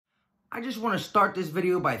I just want to start this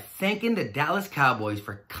video by thanking the Dallas Cowboys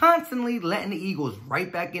for constantly letting the Eagles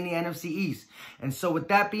right back in the NFC East. And so with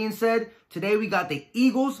that being said, today we got the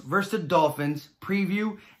Eagles versus the Dolphins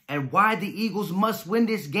preview and why the Eagles must win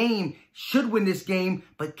this game, should win this game,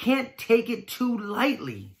 but can't take it too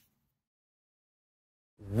lightly.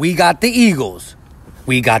 We got the Eagles.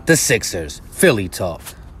 We got the Sixers. Philly talk.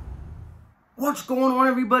 What's going on,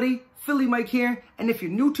 everybody? Philly Mike here. And if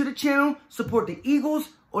you're new to the channel, support the Eagles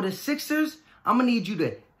or the Sixers, I'm going to need you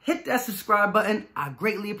to hit that subscribe button. I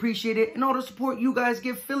greatly appreciate it. And all the support you guys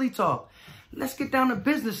give Philly talk. Let's get down to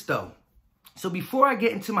business, though. So before I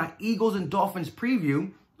get into my Eagles and Dolphins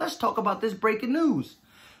preview, let's talk about this breaking news.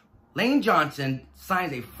 Lane Johnson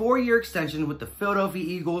signs a 4-year extension with the Philadelphia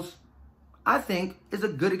Eagles. I think is a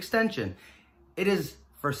good extension. It is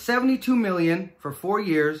for $72 million for 4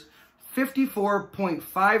 years,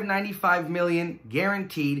 $54.595 million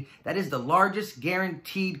guaranteed. That is the largest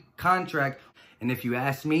guaranteed contract. And if you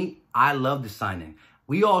ask me, I love the signing.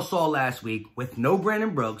 We all saw last week with no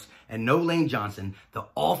Brandon Brooks and no Lane Johnson, the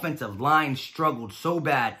offensive line struggled so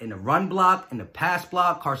bad in the run block, in the pass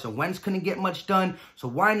block. Carson Wentz couldn't get much done. So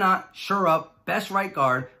why not shore up best right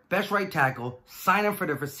guard, best right tackle, sign him for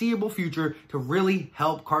the foreseeable future to really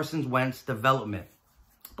help Carson Wentz's development.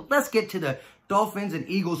 But let's get to the Dolphins and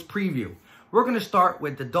Eagles preview. We're going to start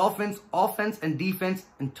with the Dolphins offense and defense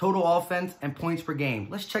and total offense and points per game.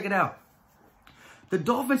 Let's check it out. The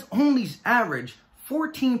Dolphins only average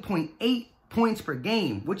 14.8 points per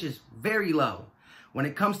game, which is very low. When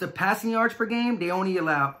it comes to passing yards per game, they only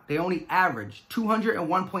average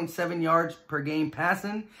 201.7 yards per game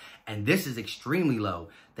passing, and this is extremely low.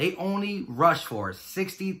 They only rush for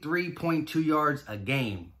 63.2 yards a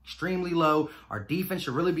game. Extremely low. Our defense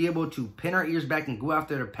should really be able to pin our ears back and go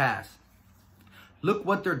after the pass. Look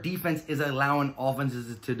what their defense is allowing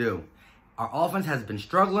offenses to do. Our offense has been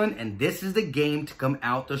struggling, and this is the game to come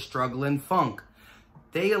out the struggling funk.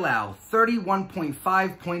 They allow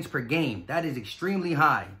 31.5 points per game. That is extremely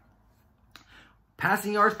high.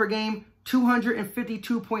 Passing yards per game,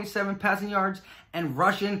 252.7 passing yards, and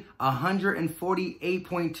rushing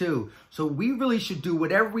 148.2. So we really should do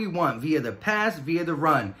whatever we want via the pass, via the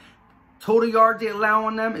run. Total yards they allow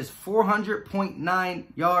on them is 400.9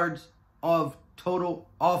 yards of total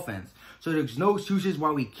offense. So there's no excuses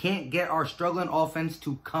why we can't get our struggling offense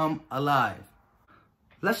to come alive.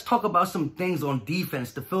 Let's talk about some things on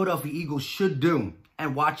defense the Philadelphia Eagles should do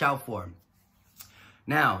and watch out for.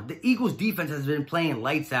 Now, the Eagles defense has been playing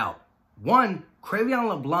lights out. One, Cre'Von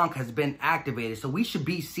LeBlanc has been activated, so we should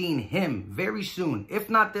be seeing him very soon.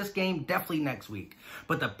 If not this game, definitely next week.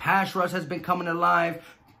 But the pass rush has been coming alive.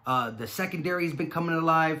 The secondary has been coming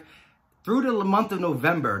alive. Through the month of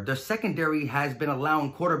November, the secondary has been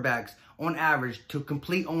allowing quarterbacks on average to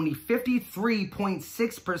complete only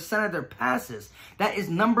 53.6% of their passes. That is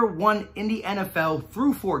 #1 in the NFL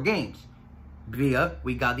through 4 games. We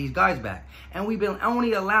got these guys back. And we've been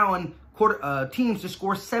only allowing teams to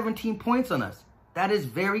score 17 points on us. That is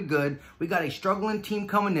very good. We got a struggling team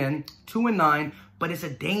coming in, 2-9, but it's a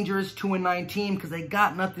dangerous 2-9 team because they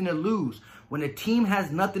got nothing to lose. When a team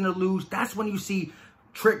has nothing to lose, that's when you see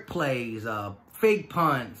trick plays, fake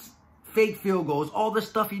punts, fake field goals, all the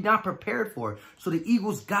stuff you're not prepared for. So the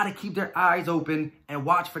Eagles got to keep their eyes open and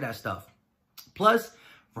watch for that stuff. Plus,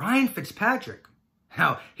 Ryan Fitzpatrick.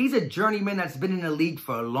 Now, he's a journeyman that's been in the league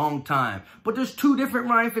for a long time. But there's 2 different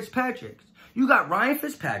Ryan Fitzpatricks. You got Ryan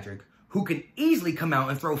Fitzpatrick, who can easily come out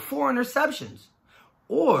and throw 4 interceptions.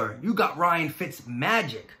 Or you got Ryan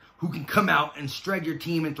Fitzmagic, who can come out and shred your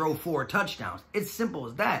team and throw 4 touchdowns. It's simple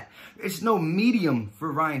as that. It's no medium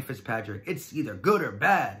for Ryan Fitzpatrick. It's either good or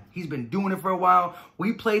bad. He's been doing it for a while.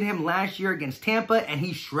 We played him last year against Tampa, and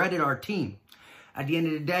he shredded our team. At the end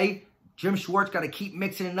of the day, Jim Schwartz got to keep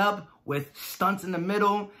mixing it up with stunts in the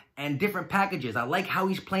middle and different packages. I like how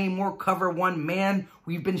he's playing more cover 1 man.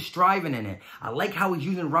 We've been striving in it. I like how he's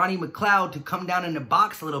using Ronnie McLeod to come down in the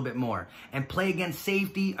box a little bit more and play against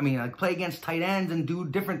play against tight ends and do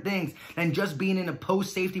different things than just being in a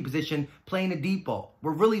post safety position, playing a deep ball.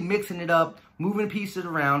 We're really mixing it up, moving pieces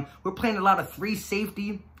around. We're playing a lot of 3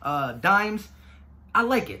 safety dimes. I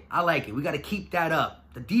like it. I like it. We got to keep that up.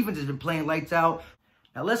 The defense has been playing lights out.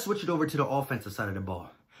 Now let's switch it over to the offensive side of the ball.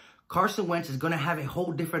 Carson Wentz is going to have a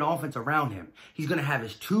whole different offense around him. He's going to have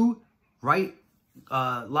his 2 right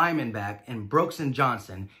linemen back and Brooks and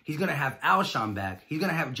Johnson. He's going to have Alshon back. He's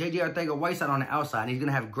going to have J.J. Arcega-Whiteside on the outside. And he's going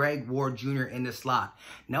to have Greg Ward Jr. in the slot.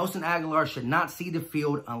 Nelson Aguilar should not see the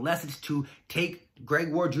field unless it's to take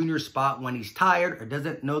Greg Ward Jr.'s spot when he's tired or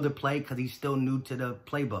doesn't know the play because he's still new to the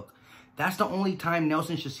playbook. That's the only time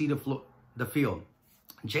Nelson should see the field.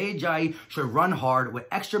 Jay Ajayi should run hard with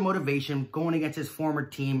extra motivation going against his former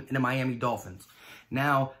team in the Miami Dolphins.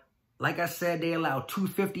 Now, like I said, they allow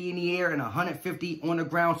 250 in the air and 150 on the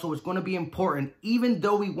ground, so it's going to be important. Even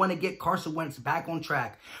though we want to get Carson Wentz back on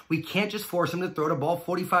track, we can't just force him to throw the ball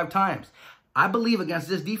 45 times. I believe against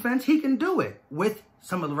this defense, he can do it with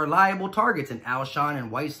some of the reliable targets in Alshon and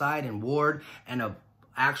Whiteside and Ward and an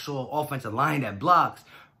actual offensive line that blocks.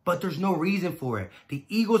 But there's no reason for it. The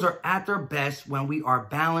Eagles are at their best when we are a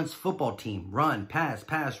balanced football team. Run, pass,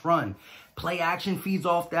 run. Play action feeds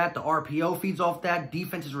off that. The RPO feeds off that.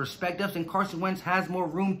 Defenses respect us, and Carson Wentz has more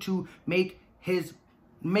room to make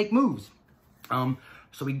moves.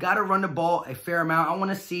 So we got to run the ball a fair amount. I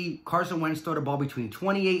want to see Carson Wentz throw the ball between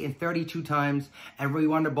 28 and 32 times, and we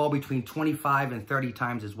run the ball between 25 and 30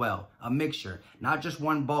 times as well. A mixture, not just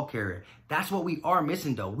one ball carrier. That's what we are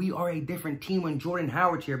missing, though. We are a different team when Jordan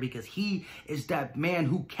Howard's here, because he is that man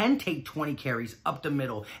who can take 20 carries up the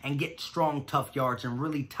middle and get strong, tough yards and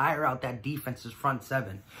really tire out that defense's front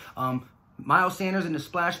seven. Miles Sanders in the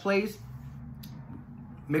splash plays,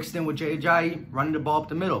 mixed in with Jay Ajayi, running the ball up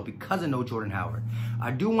the middle because of no Jordan Howard.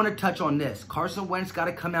 I do want to touch on this. Carson Wentz got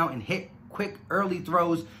to come out and hit quick early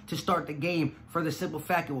throws to start the game for the simple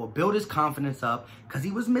fact it will build his confidence up, because he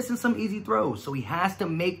was missing some easy throws. So he has to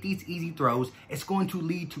make these easy throws. It's going to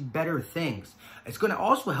lead to better things. It's going to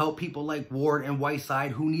also help people like Ward and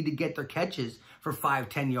Whiteside who need to get their catches for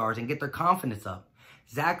 5-10 yards and get their confidence up.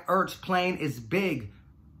 Zach Ertz playing is big.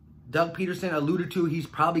 Doug Peterson alluded to he's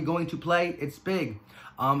probably going to play. It's big.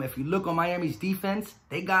 If you look on Miami's defense,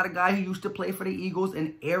 they got a guy who used to play for the Eagles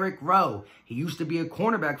in Eric Rowe. He used to be a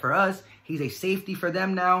cornerback for us. He's a safety for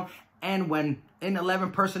them now. And when in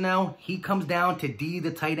 11 personnel, he comes down to D,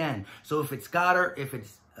 the tight end. So if it's Goddard, if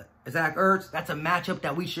it's Zach Ertz, that's a matchup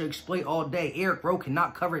that we should exploit all day. Eric Rowe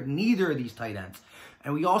cannot cover neither of these tight ends.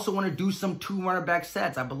 And we also want to do some 2 runner back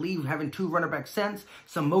sets. I believe having 2 runner back sets,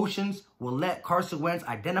 some motions, will let Carson Wentz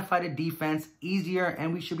identify the defense easier,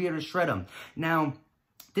 and we should be able to shred them. Now,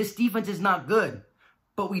 this defense is not good,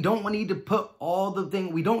 but we don't need to put all the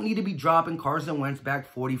thing. We don't need to be dropping Carson Wentz back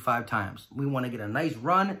 45 times. We want to get a nice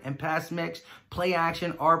run and pass mix, play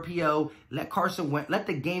action, RPO. Let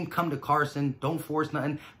the game come to Carson. Don't force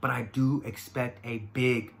nothing. But I do expect a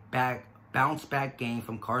big bounce back game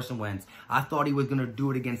from Carson Wentz. I thought he was going to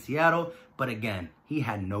do it against Seattle, but again, he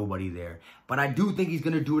had nobody there. But I do think he's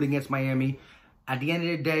going to do it against Miami. At the end of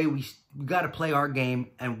the day, we got to play our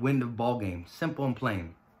game and win the ball game. Simple and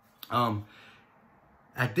plain.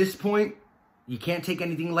 At this point, you can't take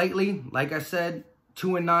anything lightly. Like I said,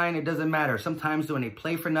 2-9, it doesn't matter. Sometimes when they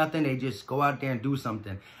play for nothing, they just go out there and do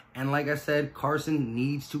something. And like I said, Carson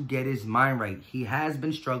needs to get his mind right. He has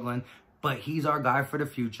been struggling, but he's our guy for the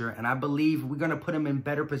future, and I believe we're going to put him in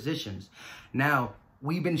better positions. Now,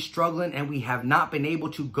 we've been struggling, and we have not been able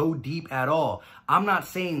to go deep at all. I'm not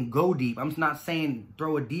saying go deep. I'm not saying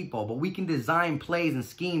throw a deep ball, but we can design plays and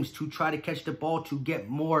schemes to try to catch the ball to get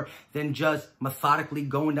more than just methodically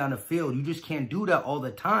going down the field. You just can't do that all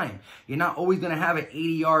the time. You're not always going to have an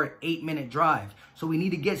 80-yard, 8-minute drive. So we need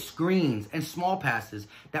to get screens and small passes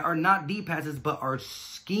that are not deep passes, but are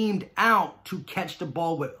schemed out to catch the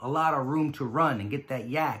ball with a lot of room to run and get that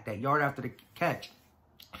yak, that yard after the catch.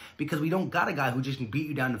 Because we don't got a guy who just can beat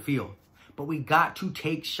you down the field. But we got to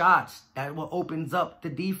take shots. That what opens up the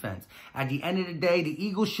defense. At the end of the day, the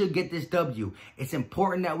Eagles should get this W. It's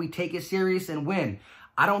important that we take it serious and win.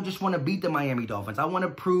 I don't just want to beat the Miami Dolphins. I want to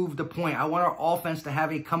prove the point. I want our offense to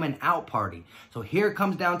have a coming out party. So here it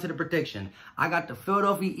comes down to the prediction. I got the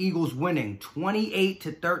Philadelphia Eagles winning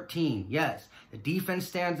 28-13. Yes, the defense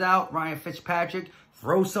stands out. Ryan Fitzpatrick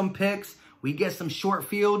throws some picks. We get some short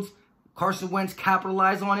fields. Carson Wentz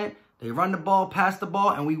capitalize on it. They run the ball, pass the ball,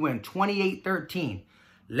 and we win 28-13.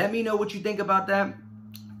 Let me know what you think about that.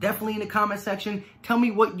 Definitely in the comment section. Tell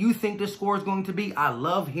me what you think the score is going to be. I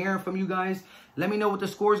love hearing from you guys. Let me know what the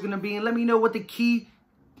score is going to be, and let me know what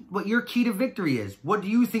your key to victory is. What do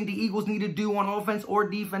you think the Eagles need to do on offense or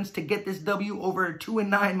defense to get this W over a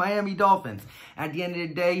 2-9 Miami Dolphins? At the end of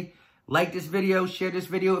the day, like this video, share this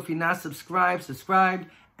video. If you're not subscribed, subscribe.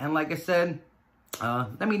 And like I said,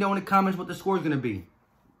 let me know in the comments what the score is going to be.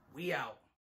 We out.